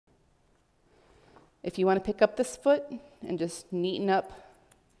If you want to pick up this foot and just neaten up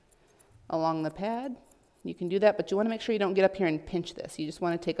along the pad, you can do that, but you want to make sure you don't get up here and pinch this. You just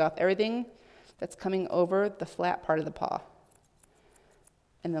want to take off everything that's coming over the flat part of the paw.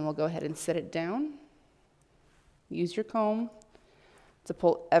 And then we'll go ahead and set it down. Use your comb to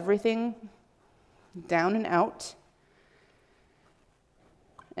pull everything down and out.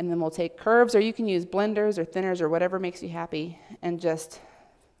 And then we'll take curves, or you can use blenders or thinners or whatever makes you happy, and just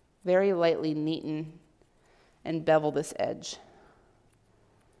very lightly neaten and bevel this edge.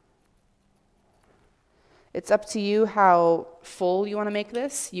 It's up to you how full you want to make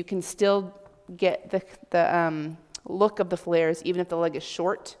this. You can still get the look of the flares even if the leg is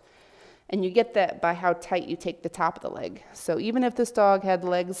short, and you get that by how tight you take the top of the leg. So even if this dog had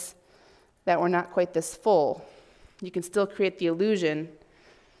legs that were not quite this full, you can still create the illusion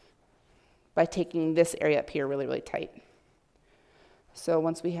by taking this area up here really, really tight. So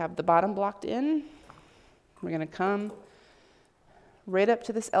once we have the bottom blocked in, we're going to come right up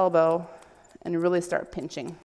to this elbow and really start pinching.